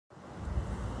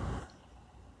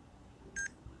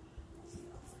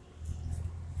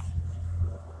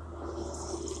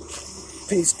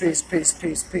Peace, peace, peace,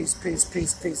 peace, peace, peace,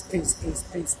 peace, peace, peace, peace,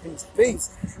 peace, peace,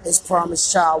 peace. It's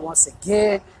Promised Child once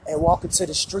again, and welcome to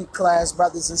the street class,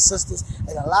 brothers and sisters.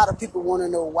 And a lot of people want to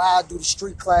know why I do the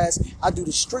street class. I do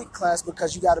the street class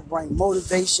because you got to bring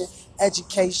motivation,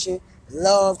 education,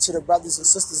 love to the brothers and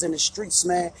sisters in the streets,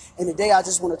 man. And today I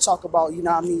just want to talk about,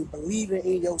 believing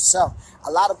in yourself.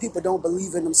 A lot of people don't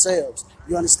believe in themselves.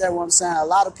 You understand what I'm saying? A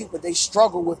lot of people, they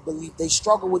struggle with belief. They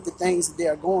struggle with the things that they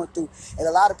are going through. And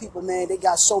a lot of people, man, they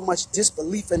got so much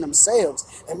disbelief in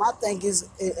themselves. And my thing is,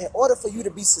 in order for you to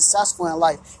be successful in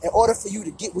life, in order for you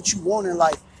to get what you want in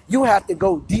life, you have to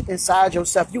go deep inside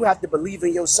yourself. You have to believe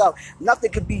in yourself.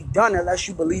 Nothing can be done unless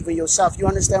you believe in yourself. You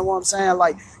understand what I'm saying?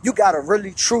 Like, you got to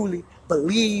really, truly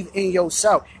believe in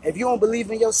yourself. If you don't believe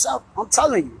in yourself, I'm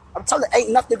telling you,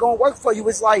 ain't nothing going to work for you.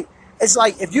 It's like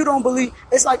if you don't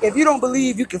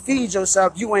believe you can feed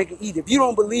yourself, you ain't gonna eat. If you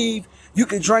don't believe you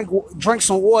can drink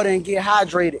some water and get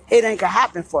hydrated, it ain't gonna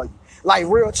happen for you. Like,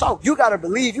 real talk, you gotta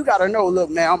believe, you gotta know, look,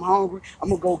 man, I'm hungry, I'm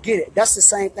gonna go get it. That's the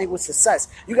same thing with success.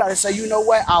 You gotta say, you know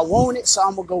what, I want it, so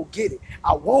I'm gonna go get it.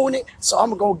 I want it, so I'm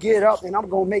gonna go get up and I'm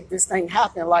gonna make this thing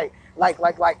happen. Like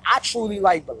I truly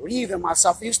believe in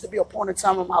myself. There used to be a point in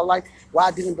time in my life where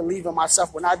I didn't believe in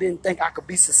myself, when I didn't think I could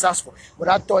be successful, when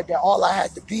I thought that all I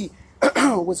had to be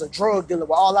was a drug dealer,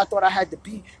 where all I thought I had to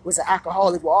be was an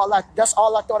alcoholic, where that's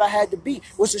all I thought I had to be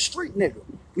was a street nigga.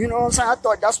 You know what I'm saying? I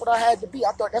thought that's what I had to be.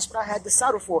 I thought that's what I had to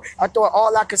settle for. I thought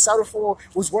all I could settle for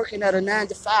was working at a 9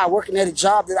 to 5, working at a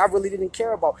job that I really didn't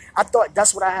care about. I thought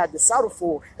that's what I had to settle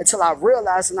for, until I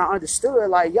realized and I understood,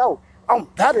 like, yo, I'm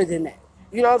better than that.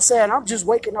 You know what I'm saying? I'm just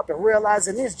waking up and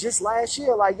realizing this just last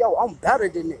year, like, yo, I'm better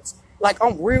than this. Like,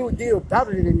 I'm real deal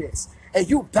better than this. And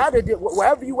you better than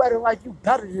wherever you at in life, you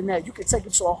better than that. You can take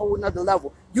it to a whole nother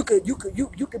level. You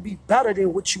could be better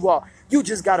than what you are. You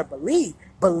just gotta believe.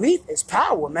 Belief is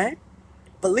power, man.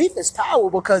 Belief is power,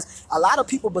 because a lot of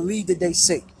people believe that they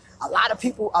sick. A lot of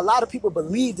people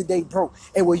believe that they broke.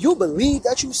 And when you believe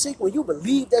that you sick, when you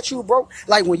believe that you broke,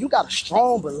 like when you got a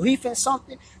strong belief in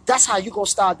something, that's how you gonna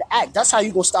start to act. That's how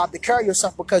you gonna start to carry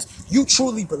yourself, because you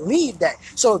truly believe that.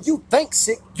 So if you think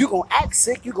sick, you gonna act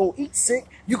sick, you gonna eat sick,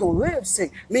 you gonna live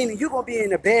sick. Meaning you gonna be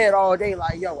in the bed all day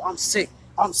like, yo, I'm sick,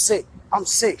 I'm sick, I'm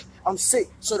sick, I'm sick.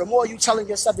 So the more you telling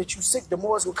yourself that you sick, the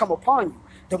more it's gonna come upon you.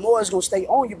 The more it's going to stay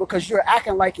on you, because you're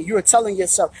acting like it. You're telling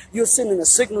yourself, you're sending a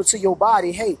signal to your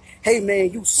body, hey man,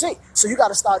 you sick. So you got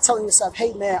to start telling yourself,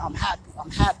 hey man, I'm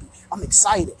happy, I'm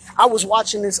excited. I was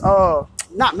watching this, matter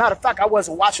of fact, I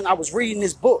wasn't watching, I was reading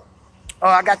this book.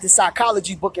 I got this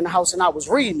psychology book in the house and I was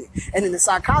reading it. And in the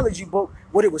psychology book,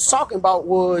 what it was talking about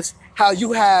was how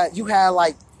you had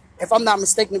like, if I'm not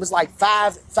mistaken, it was like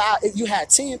five, you had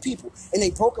 10 people and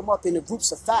they broke them up into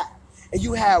groups of 5. And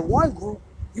you had one group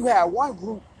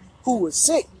who was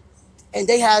sick, and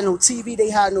they had no TV, they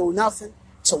had no nothing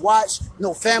to watch,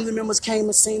 no family members came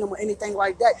and seen them or anything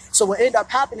like that. So what ended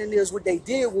up happening is, what they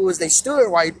did was they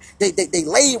stood right, they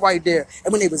laid right there,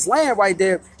 and when they was laying right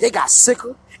there, they got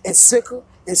sicker and sicker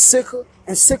and sicker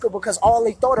and sicker, because all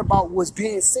they thought about was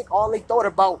being sick. All they thought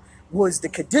about was the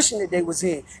condition that they was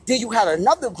in. Then you had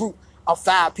another group of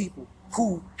 5 people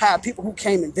who had people who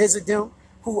came and visit them,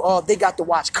 who they got to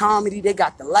watch comedy, they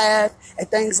got to laugh and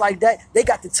things like that. They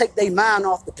got to take their mind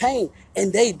off the pain,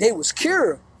 and they was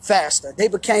cured faster. They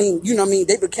became,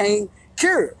 they became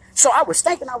cured. So I was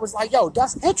thinking, I was like, yo,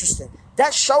 that's interesting.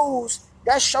 That shows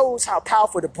how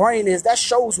powerful the brain is. That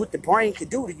shows what the brain can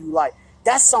do to you. Like,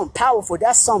 that's something powerful.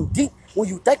 That's something deep when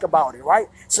you think about it, right?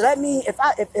 So that means if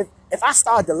I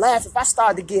start to laugh, if I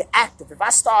start to get active, if I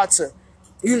start to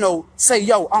say,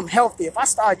 yo, I'm healthy. If I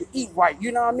started to eat right,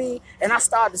 you know what I mean? And I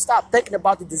started to stop thinking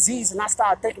about the disease, and I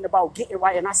started thinking about getting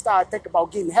right, and I started thinking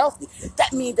about getting healthy.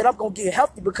 That means that I'm going to get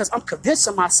healthy, because I'm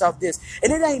convincing myself this.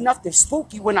 And it ain't nothing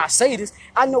spooky when I say this.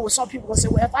 I know what some people going to say,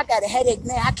 well, if I got a headache,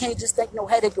 man, I can't just take no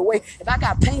headache away. If I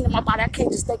got pain in my body, I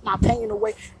can't just take my pain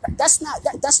away. That's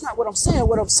not what I'm saying.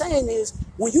 What I'm saying is,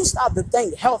 when you start to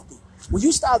think healthy, when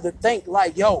you start to think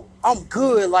like, yo, I'm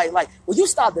good, like when you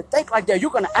start to think like that,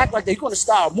 you're going to act like that. You're going to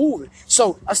start moving.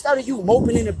 So instead of you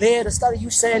moping in the bed, instead of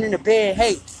you saying in the bed,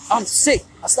 hey, I'm sick,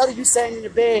 instead of you saying in the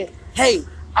bed, hey,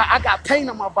 I got pain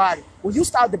in my body. When you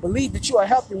start to believe that you are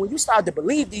healthy, when you start to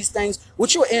believe these things,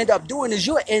 what you'll end up doing is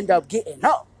you'll end up getting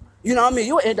up. You know what I mean?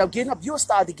 You'll end up getting up. You'll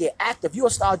start to get active. You'll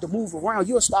start to move around.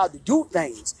 You'll start to do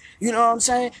things. You know what I'm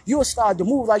saying? You'll start to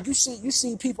move. Like you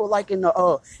see people like in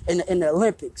the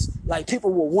Olympics, like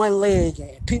people with one leg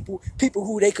and people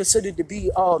who they consider to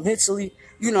be mentally,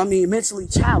 you know what I mean, mentally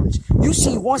challenged. You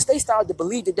see, once they started to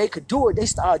believe that they could do it, they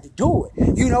started to do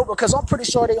it. You know, because I'm pretty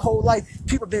sure their whole life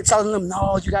people been telling them,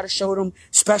 no, you got to show them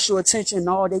special attention.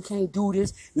 No, they can't do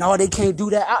this. No, they can't do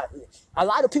that. A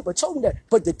lot of people told me that,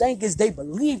 but the thing is, they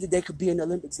believe that they could be in the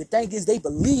Olympics. The thing is, they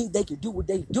believe they could do what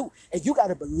they do, and you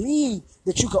gotta believe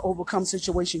that you can overcome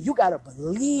situations. You gotta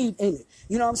believe in it.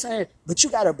 You know what I'm saying? But you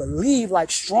gotta believe, like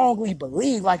strongly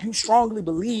believe, like you strongly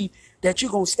believe that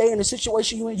you're gonna stay in the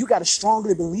situation you're in. You gotta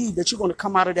strongly believe that you're gonna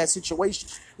come out of that situation.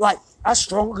 Like I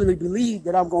strongly believe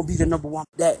that I'm gonna be the number one.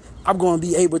 That I'm gonna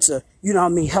be able to, you know what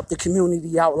I mean, help the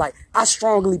community out. Like I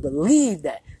strongly believe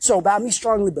that. So by me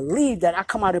strongly believe that, I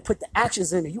come out and put the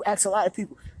actions in it. You ask a lot of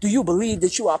people, do you believe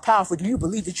that you are powerful? Do you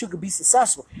believe that you could be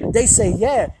successful? They say,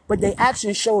 yeah, but their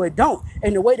actions show it don't.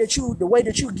 And the way that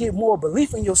you get more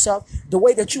belief in yourself, the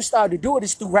way that you start to do it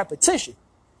is through repetition,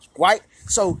 right?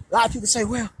 So a lot of people say,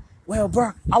 well,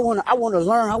 bro, I wanna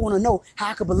learn. I wanna know how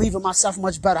I can believe in myself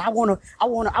much better. I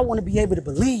wanna be able to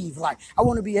believe. Like I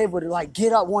wanna be able to like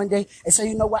get up one day and say,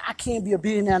 you know what, I can't be a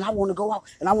billionaire, and I wanna go out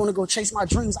and I wanna go chase my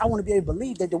dreams. I wanna be able to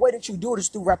believe that the way that you do it is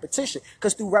through repetition.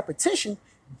 Because through repetition,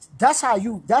 that's how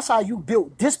you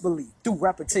build disbelief, through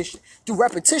repetition. Through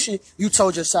repetition, you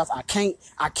told yourself, I can't.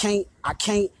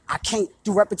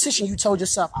 Through repetition, you told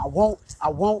yourself, I won't.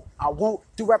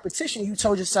 Through repetition, you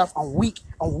told yourself, I'm weak.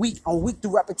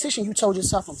 Through repetition, you told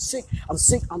yourself, I'm sick.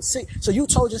 So you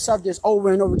told yourself this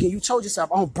over and over again. You told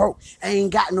yourself, I'm broke. I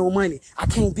ain't got no money. I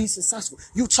can't be successful.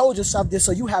 You told yourself this,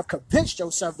 so you have convinced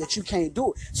yourself that you can't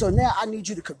do it. So now I need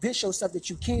you to convince yourself that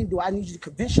you can do it. I need you to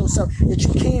convince yourself that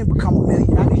you can become a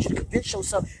millionaire. I need you to convince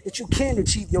yourself that you can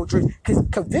achieve your dream.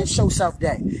 Convince yourself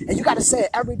that. And you got to say it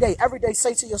every day. Every day,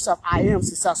 say to yourself, I am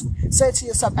successful. Say to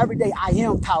yourself every day, I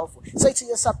am powerful. Say to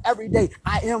yourself every day,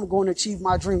 I am going to achieve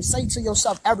my dreams. Say to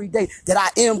yourself every day that I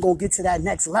am going to get to that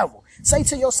next level. Say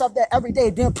to yourself that every day,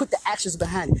 then put the actions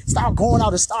behind it. Start going out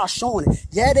and start showing it.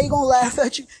 Yeah, they gonna laugh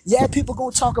at you. Yeah, people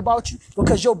gonna talk about you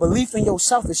because your belief in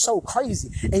yourself is so crazy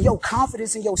and your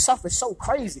confidence in yourself is so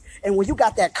crazy. And when you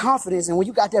got that confidence and when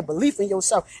you got that belief in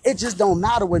yourself, it just don't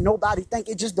matter what nobody think.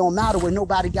 It just don't matter what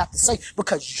nobody got to say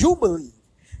because you believe.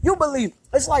 You believe.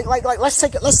 It's like let's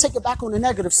take it back on the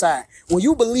negative side. When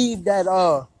you believe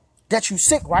that you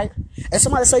sick, right? And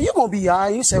somebody say, you're going to be all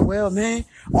right. You say, well, man,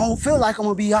 I don't feel like I'm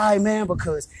going to be all right, man,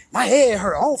 because my head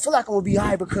hurt. I don't feel like I'm going to be all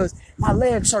right because my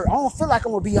legs hurt. I don't feel like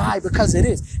I'm going to be all right because of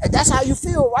this. And that's how you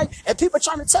feel, right? And people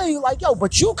trying to tell you like, yo,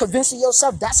 but you convincing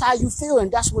yourself that's how you feel and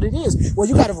that's what it is. Well,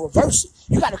 you got to reverse it.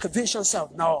 You got to convince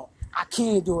yourself, no, I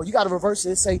can't do it. You got to reverse it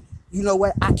and say, you know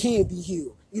what? I can be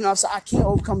healed. You know what I'm saying? I can't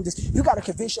overcome this. You got to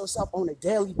convince yourself on a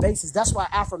daily basis. That's why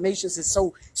affirmations is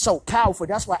so powerful.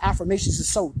 That's why affirmations is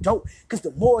so dope. Because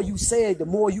the more you say it, the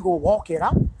more you going to walk it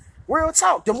out. Real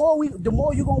talk. The more you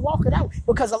going to walk it out.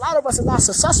 Because a lot of us are not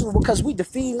successful because we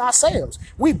defeating ourselves.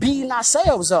 We beating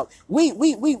ourselves up. We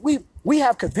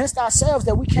have convinced ourselves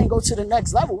that we can't go to the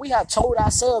next level. We have told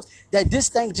ourselves that this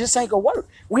thing just ain't going to work.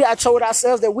 We have told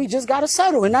ourselves that we just got to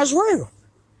settle, and that's real.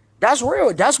 That's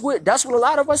real. That's what a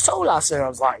lot of us told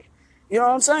ourselves. Like, you know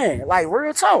what I'm saying? Like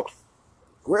real talk.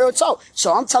 Real talk.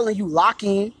 So I'm telling you, lock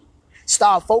in.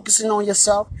 Start focusing on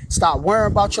yourself. Start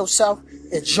worrying about yourself.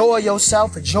 Enjoy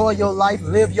yourself. Enjoy your life.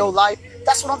 Live your life.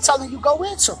 That's what I'm telling you. Go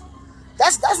into.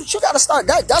 That's what you gotta start.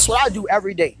 That's what I do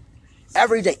every day.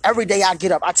 Every day I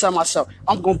get up, I tell myself,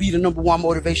 I'm going to be the number one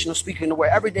motivational speaker in the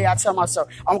world. Every day I tell myself,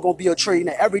 I'm going to be a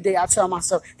trillionaire. Every day I tell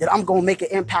myself that I'm going to make an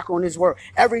impact on this world.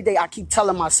 Every day I keep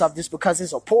telling myself this because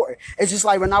it's important. It's just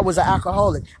like when I was an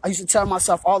alcoholic, I used to tell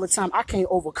myself all the time, I can't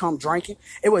overcome drinking.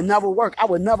 It would never work. I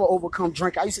would never overcome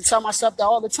drinking. I used to tell myself that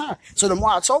all the time. So the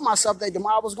more I told myself that, the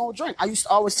more I was going to drink. I used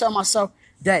to always tell myself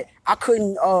that I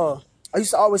couldn't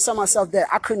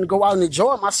go out and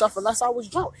enjoy myself unless I was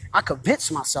drunk. I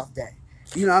convinced myself that.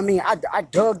 You know what I mean? I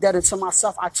dug that into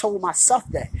myself. I told myself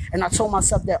that. And I told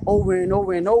myself that over and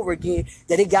over and over again,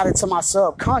 that it got into my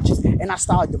subconscious. And I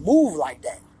started to move like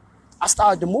that.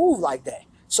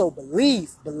 So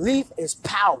belief is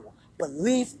power.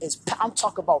 I'm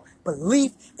talking about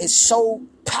belief is so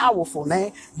powerful,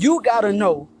 man. You gotta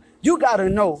know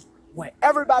when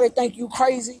everybody think you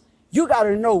crazy. You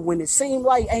gotta know when it seems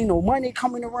like ain't no money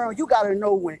coming around. You gotta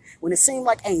know when it seems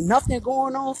like ain't nothing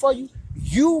going on for you.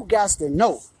 You got to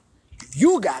know.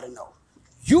 You gotta know.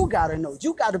 You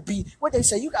gotta be what they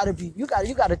say. You gotta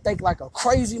think like a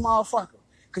crazy motherfucker.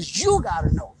 Cause you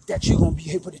gotta know that you're gonna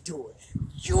be able to do it.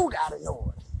 You gotta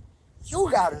know it. You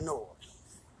gotta know it.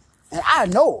 And I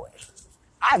know it.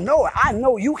 I know it. I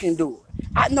know you can do it.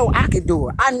 I know I can do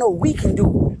it. I know we can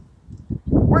do it.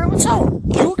 Real talk.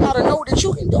 You gotta know that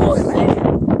you can do it, man.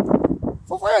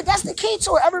 For real, that's the key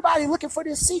to it. Everybody looking for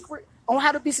this secret on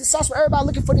how to be successful. Everybody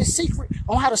looking for this secret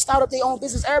on how to start up their own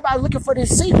business. Everybody looking for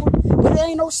this secret, but there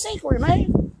ain't no secret,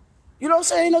 man. You know what I'm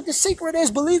saying? You know, the secret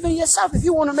is believe in yourself. If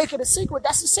you want to make it a secret,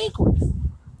 that's the secret.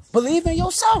 Believe in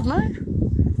yourself, man.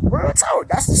 Real talk.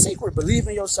 That's the secret. Believe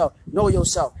in yourself. Know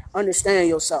yourself. Understand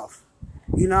yourself.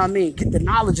 You know what I mean? Get the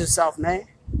knowledge of self, man.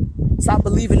 Stop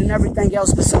believing in everything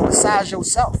else besides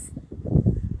yourself.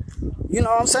 You know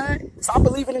what I'm saying? Stop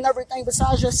believing in everything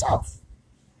besides yourself.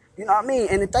 You know what I mean?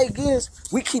 And the thing is,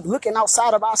 we keep looking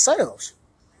outside of ourselves.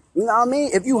 You know what I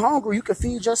mean? If you hungry, you can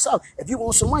feed yourself. If you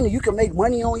want some money, you can make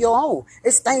money on your own.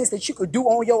 It's things that you could do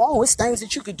on your own. It's things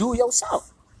that you could do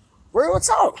yourself. Real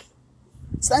talk.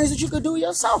 It's things that you could do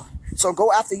yourself. So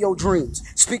go after your dreams.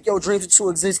 Speak your dreams into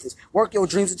existence. Work your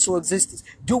dreams into existence.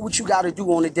 Do what you got to do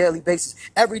on a daily basis.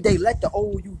 Every day, let the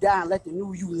old you die and let the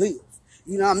new you live.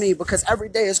 You know what I mean? Because every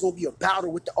day it's going to be a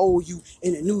battle with the old you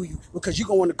and the new you. Because you're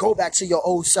going to want to go back to your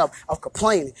old self of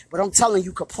complaining. But I'm telling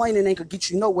you, complaining ain't going to get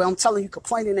you nowhere. I'm telling you,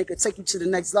 complaining ain't going to take you to the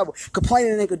next level.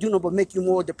 Complaining ain't going to do nothing but make you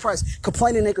more depressed.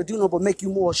 Complaining ain't going to do nothing but make you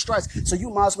more stressed. So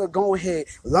you might as well go ahead,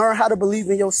 learn how to believe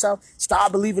in yourself,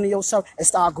 start believing in yourself, and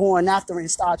start going after it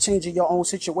and start changing your own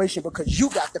situation because you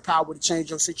got the power to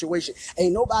change your situation.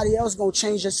 Ain't nobody else going to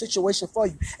change your situation for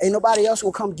you. Ain't nobody else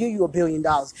will come give you $1 billion.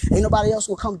 Ain't nobody else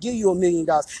will come give you $1 million.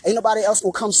 Ain't nobody else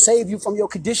gonna come save you from your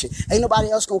condition. Ain't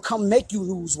nobody else gonna come make you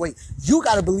lose weight. You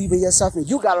gotta believe in yourself and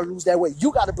you gotta lose that weight.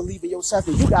 You gotta believe in yourself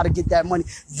and you gotta get that money.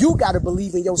 You gotta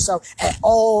believe in yourself at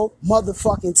all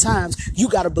motherfucking times. You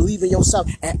gotta believe in yourself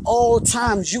at all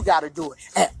times. You gotta do it.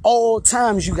 At all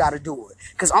times you gotta do it.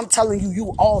 Cause I'm telling you,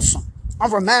 you awesome.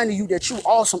 I'm reminding you that you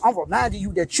awesome. I'm reminding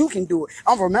you that you can do it.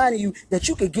 I'm reminding you that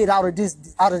you can get out of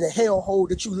the hellhole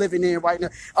that you living in right now.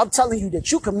 I'm telling you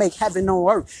that you can make heaven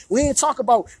on earth. We ain't talk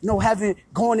about no heaven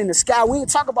going in the sky. We ain't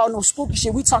talk about no spooky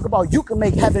shit. We talk about you can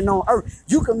make heaven on earth.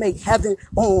 You can make heaven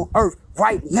on earth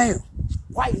right now.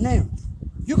 Right now.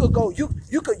 You could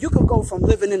go from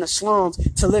living in the slums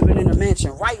to living in a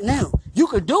mansion right now. You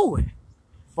could do it.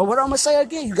 But what I'm gonna say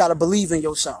again, you gotta believe in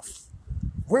yourself.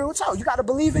 Real talk, you gotta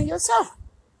believe in yourself.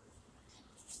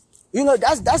 You know,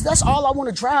 that's all I want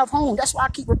to drive home. That's why I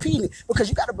keep repeating it, because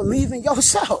you gotta believe in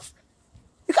yourself.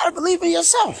 You gotta believe in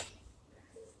yourself.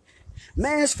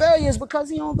 Man's failure is because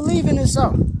he don't believe in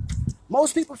himself.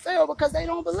 Most people fail because they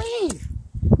don't believe.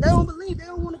 They don't believe. They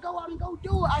don't want to go out and go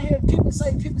do it. I hear people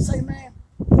say, man,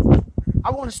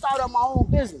 I want to start up my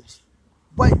own business.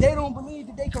 But they don't believe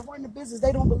that they can run the business.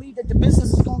 They don't believe that the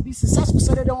business is going to be successful,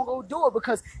 so they don't go do it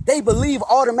because they believe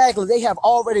automatically. They have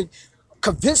already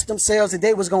convinced themselves that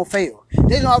they was going to fail.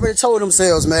 They done already told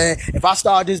themselves, man, if I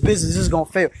start this business, it's going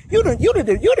to fail. You done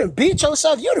beat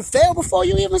yourself. You done failed before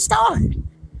you even started.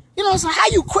 You know what I'm saying? How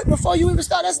you quit before you even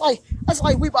start? That's like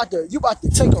you about to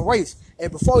take a race,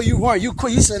 and before you run, you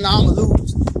quit. You say, "Nah, I'm gonna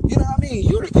lose." You know what I mean?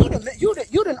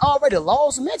 You done already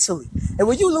lost mentally, and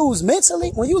when you lose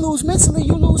mentally, you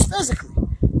lose physically.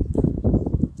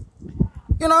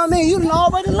 You know what I mean? You done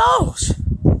already lost.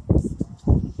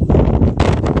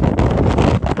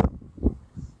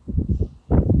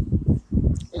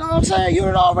 You know what I'm saying? You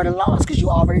done already lost because you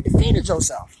already defeated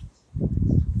yourself.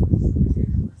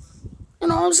 You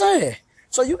know what I'm saying?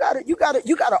 So you gotta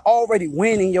already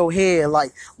win in your head.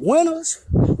 Like winners,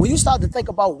 when you start to think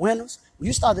about winners, when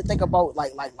you start to think about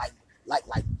like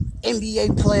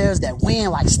NBA players that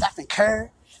win like Stephen Curry,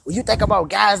 when you think about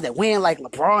guys that win like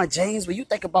LeBron James, when you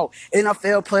think about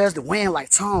NFL players that win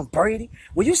like Tom Brady,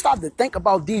 when you start to think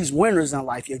about these winners in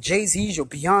life, your Jay-Z's, your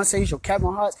Beyonce's, your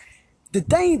Kevin Hart's, the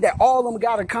thing that all of them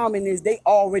got in common is they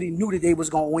already knew that they was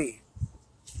gonna win.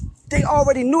 They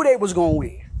already knew they was gonna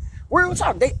win. Real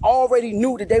talk, they already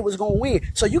knew that they was gonna win.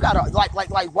 So you gotta like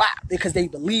why? Because they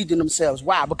believed in themselves.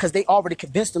 Why? Because they already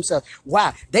convinced themselves.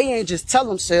 Why? They ain't just tell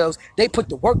themselves. They put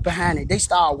the work behind it. They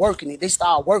start working it. They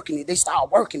start working it. They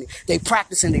start working it. They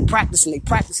practicing. They practicing. They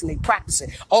practicing. They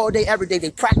practicing all day, every day.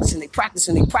 They practicing. They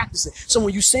practicing. They practicing. So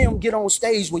when you see them get on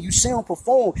stage, when you see them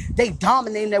perform, they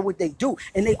dominating at what they do,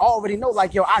 and they already know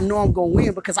like, yo, I know I'm gonna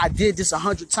win because I did this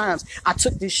 100 times. I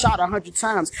took this shot 100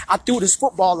 times. I threw this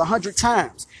football 100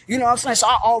 times. You know what I'm saying? So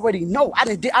I already know. I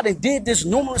done did this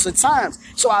numerous of times.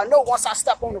 So I know once I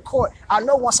step on the court, I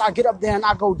know once I get up there and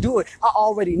I go do it, I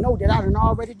already know that I done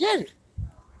already did it.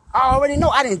 I already know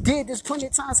I done did this plenty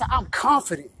of times. So I'm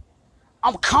confident.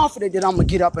 I'm confident that I'm going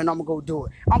to get up and I'm going to go do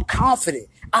it. I'm confident.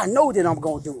 I know that I'm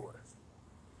going to do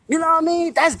it. You know what I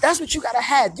mean? That's what you gotta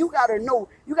have. You gotta know.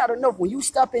 You gotta know when you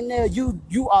step in there,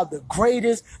 you are the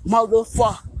greatest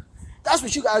motherfucker. That's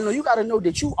what you gotta know. You gotta know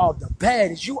that you are the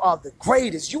baddest. You are the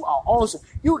greatest. You are awesome.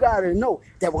 You gotta know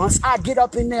that once I get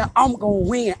up in there, I'm gonna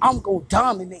win. I'm gonna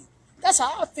dominate. That's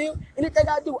how I feel. Anything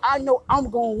I do, I know I'm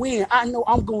gonna win. I know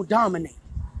I'm gonna dominate.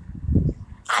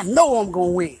 I know I'm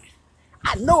gonna win.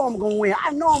 I know I'm gonna win.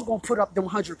 I know I'm gonna put up them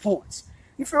 100 points.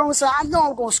 You feel what I'm saying? I know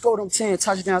I'm gonna score them 10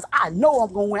 touchdowns. I know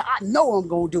I'm gonna win. I know I'm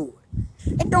gonna do it.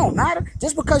 It don't matter.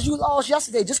 Just because you lost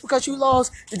yesterday, just because you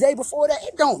lost the day before that,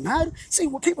 it don't matter. See,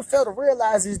 what people fail to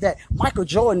realize is that Michael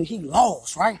Jordan, he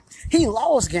lost, right? He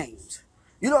lost games.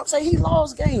 You know what I'm saying? He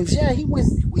lost games. Yeah, he went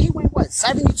what,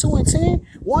 72-10?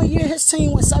 One year his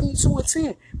team went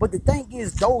 72-10. But the thing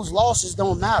is, those losses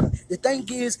don't matter. The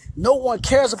thing is, no one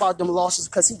cares about them losses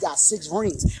because he got 6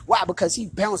 rings. Why? Because he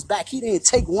bounced back. He didn't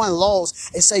take one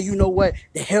loss and say, you know what,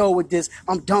 the hell with this,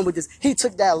 I'm done with this. He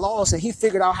took that loss and he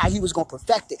figured out how he was going to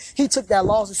perfect it. He took that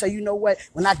loss and said, you know what,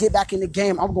 when I get back in the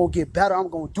game, I'm going to get better. I'm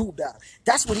going to do better.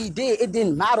 That's what he did. It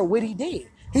didn't matter what he did.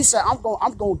 He said, I'm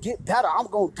gonna get better. I'm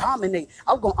gonna dominate.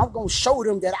 I'm gonna show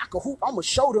them that I can hoop. I'm gonna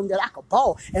show them that I can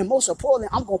ball. And most importantly,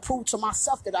 I'm gonna prove to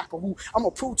myself that I can hoop. I'm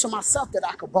gonna prove to myself that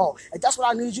I can ball. And that's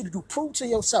what I need you to do. Prove to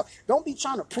yourself. Don't be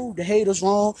trying to prove the haters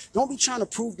wrong. Don't be trying to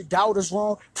prove the doubters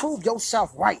wrong. Prove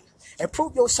yourself right. And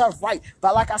prove yourself right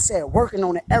by, like I said, working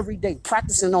on it every day,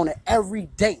 practicing on it every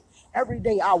day. Every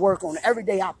day I work on it. Every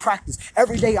day I practice.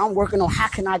 Every day I'm working on how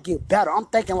can I get better. I'm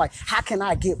thinking like, how can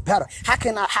I get better? How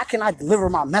can I deliver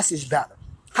my message better?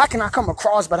 How can I come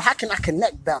across better? How can I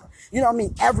connect better? You know what I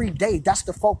mean? Every day, that's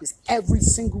the focus. Every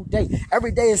single day.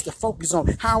 Every day is the focus on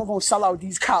how I'm going to sell out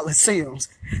these coliseums,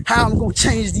 how I'm going to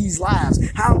change these lives,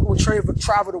 how I'm going to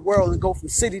travel the world and go from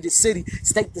city to city,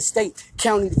 state to state,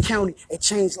 county to county, and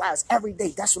change lives. Every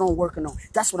day, that's what I'm working on.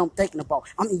 That's what I'm thinking about.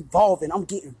 I'm evolving. I'm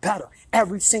getting better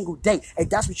every single day. And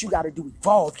that's what you got to do.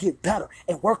 Evolve, get better,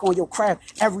 and work on your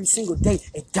craft every single day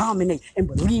and dominate and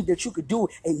believe that you could do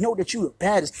it and know that you're the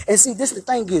baddest. And see, this is the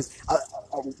thing is,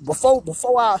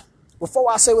 before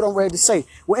I say what I'm ready to say,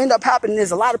 what end up happening is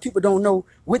a lot of people don't know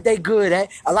what they good at.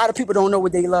 A lot of people don't know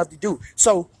what they love to do.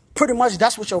 So pretty much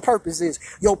that's what your purpose is.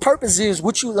 Your purpose is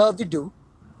what you love to do.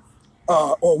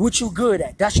 Or what you good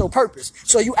at. That's your purpose.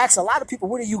 So you ask a lot of people,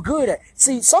 what are you good at?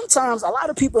 See, sometimes a lot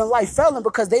of people in life failing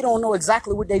because they don't know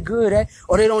exactly what they good at,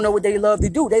 or they don't know what they love to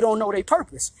do. They don't know their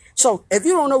purpose. So if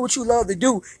you don't know what you love to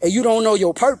do and you don't know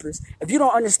your purpose, if you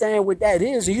don't understand what that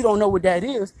is and you don't know what that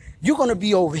is, you're going to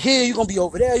be over here, you're going to be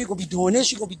over there, you're going to be doing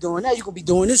this, you're going to be doing that, you're going to be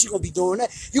doing this, you're going to be doing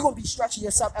that. You're going to be stretching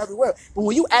yourself everywhere. But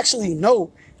when you actually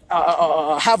know,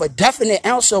 have a definite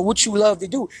answer of what you love to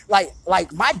do. Like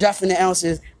my definite answer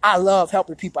is I love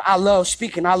helping people. I love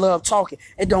speaking. I love talking.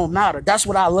 It don't matter. That's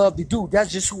what I love to do.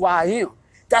 That's just who I am.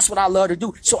 That's what I love to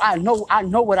do. So I know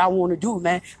what I want to do,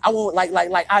 man. I want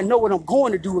like I know what I'm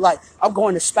going to do. Like I'm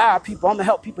going to inspire people. I'm gonna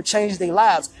help people change their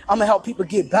lives. I'm gonna help people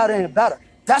get better and better.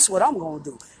 That's what I'm gonna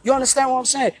do. You understand what I'm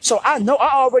saying? So I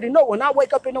already know when I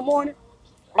wake up in the morning,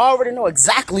 I already know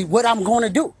exactly what I'm going to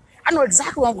do. I know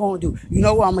exactly what I'm going to do. You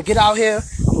know, I'm going to get out here.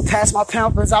 I'm going to pass my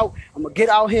pamphlets out. I'm going to get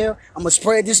out here. I'm going to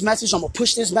spread this message. I'm going to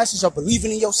push this message of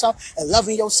believing in yourself and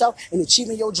loving yourself and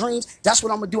achieving your dreams. That's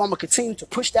what I'm going to do. I'm going to continue to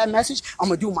push that message. I'm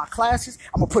going to do my classes.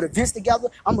 I'm going to put events together.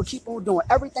 I'm going to keep on doing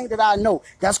everything that I know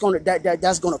that's going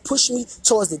to push me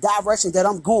towards the direction that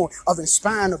I'm going of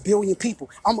inspiring 1 billion people.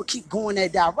 I'm going to keep going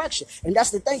that direction. And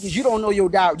that's the thing is you don't know you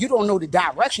don't know the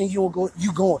direction you going.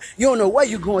 You don't know where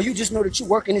you're going. You just know that you're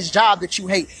working this job that you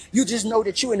hate. You just know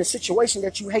that you're in a situation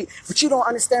that you hate, but you don't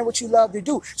understand what you love to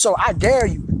do. So I dare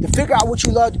you to figure out what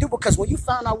you love to do, because when you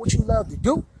find out what you love to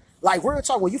do, like real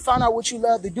talk, when you find out what you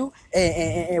love to do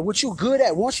and what you're good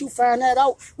at, once you find that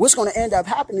out, what's going to end up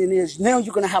happening is now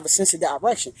you're going to have a sense of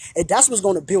direction. And that's what's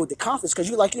going to build the confidence, because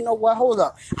you're like, you know what, hold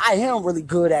up. I am really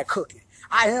good at cooking.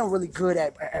 I am really good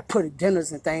at putting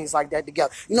dinners and things like that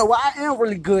together. You know what? I am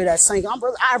really good at singing.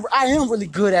 I am really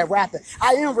good at rapping.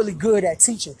 I am really good at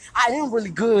teaching. I am really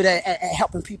good at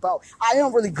helping people out. I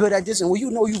am really good at this. And when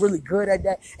you know you're really good at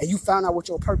that and you found out what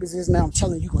your purpose is, man, I'm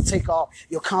telling you, you're going to take off.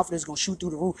 Your confidence is going to shoot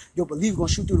through the roof. Your belief is going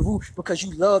to shoot through the roof because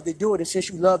you love to do it. And since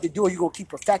you love to do it, you're going to keep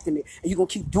perfecting it. And you're going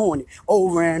to keep doing it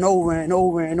over and over and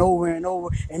over and over and over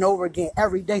and over again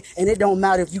every day. And it don't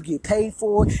matter if you get paid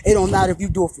for it. It don't matter if you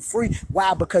do it for free. Why?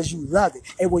 Because you love it.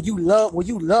 And when you love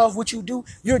what you do,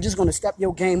 you're just going to step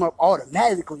your game up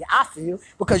automatically, I feel,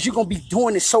 because you're going to be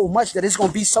doing it so much that it's going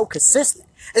to be so consistent.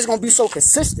 It's gonna be so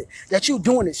consistent that you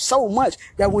doing it so much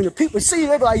that when the people see you,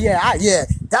 they be like, yeah, yeah,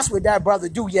 that's what that brother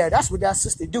do. Yeah, that's what that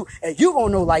sister do. And you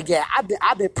gonna know, like, yeah,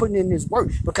 I've been putting in this work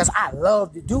because I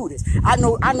love to do this. I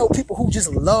know people who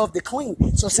just love to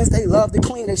clean. So since they love to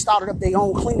clean, they started up their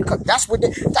own cleaning company. That's what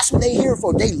they here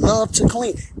for. They love to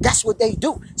clean. That's what they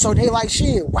do. So they like,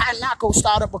 shit, why not go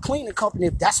start up a cleaning company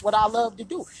if that's what I love to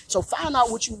do? So find out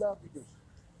what you love to do.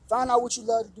 Find out what you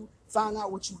love to do. Find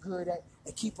out what you're good at,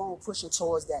 and keep on pushing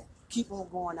towards that. Keep on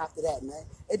going after that, man.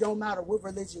 It don't matter what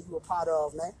religion you a part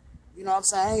of, man. You know what I'm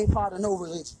saying? I ain't part of no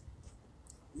religion.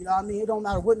 You know what I mean? It don't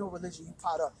matter what no religion you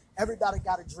part of. Everybody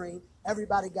got a dream.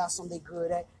 Everybody got something they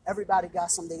good at. Everybody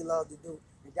got something they love to do.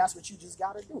 And that's what you just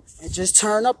got to do. And just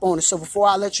turn up on it. So before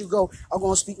I let you go, I'm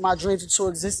going to speak my dreams into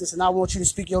existence. And I want you to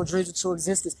speak your dreams into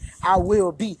existence. I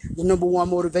will be the number one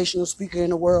motivational speaker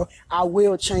in the world. I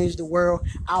will change the world.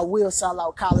 I will sell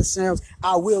out Coliseums.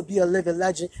 I will be a living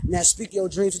legend. Now speak your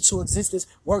dreams into existence.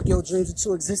 Work your dreams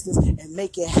into existence. And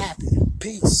make it happen.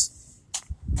 Peace.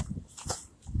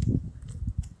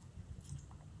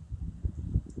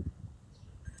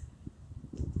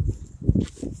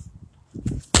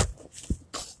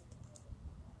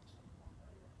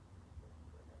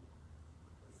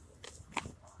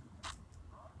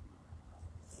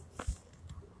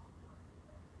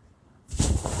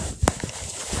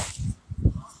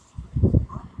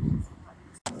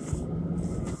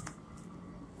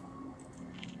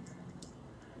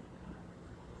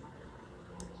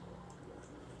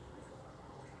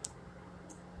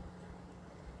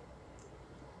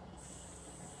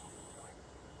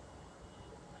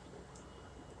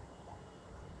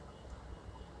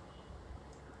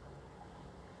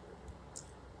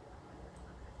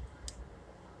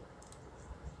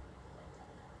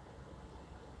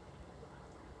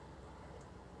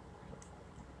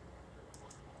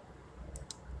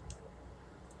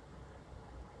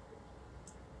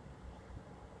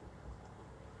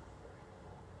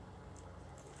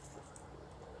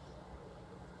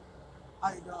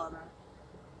 How you doing, man?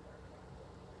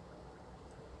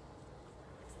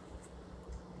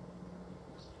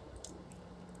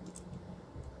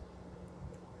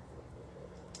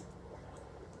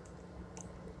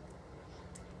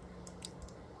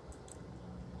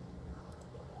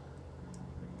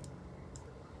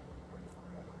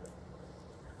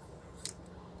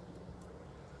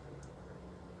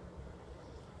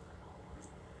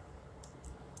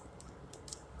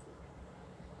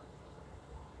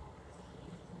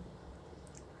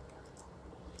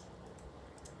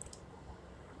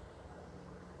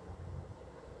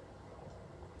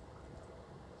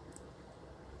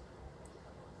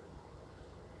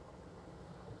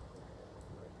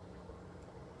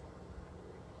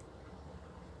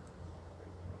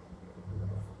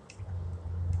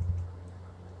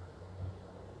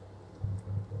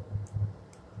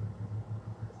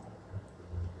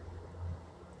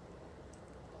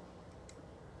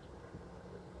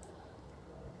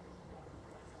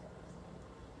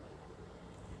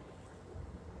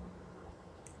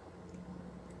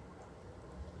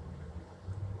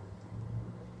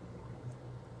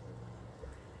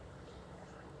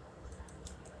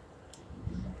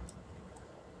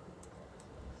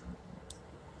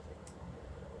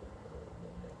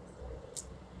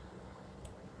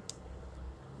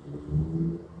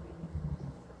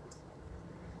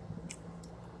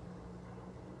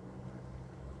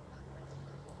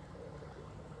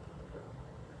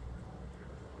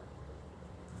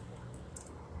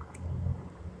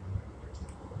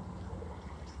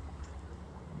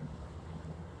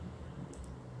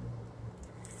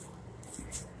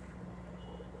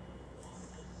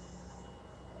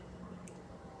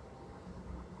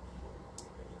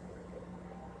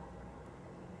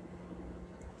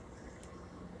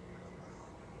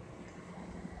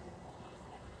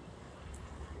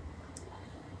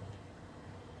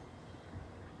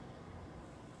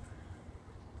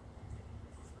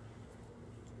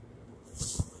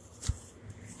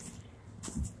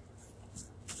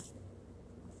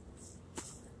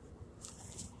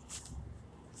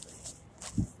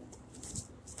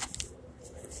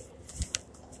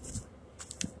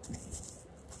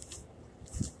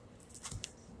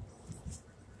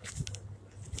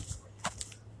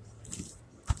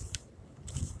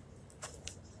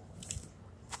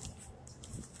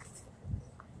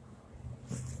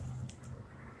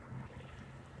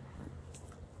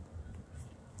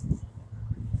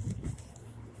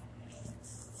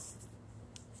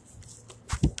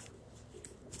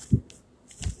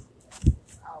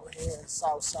 Out here in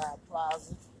Southside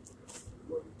Plaza,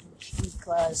 where we do street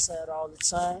class at all the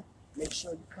time. Make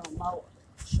sure you come out,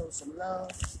 show some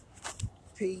love,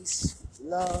 peace,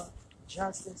 love,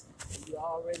 justice. And you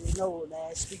already know,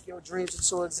 man. Speak your dreams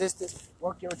into existence,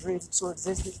 work your dreams into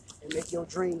existence, and make your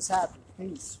dreams happen.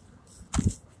 Peace.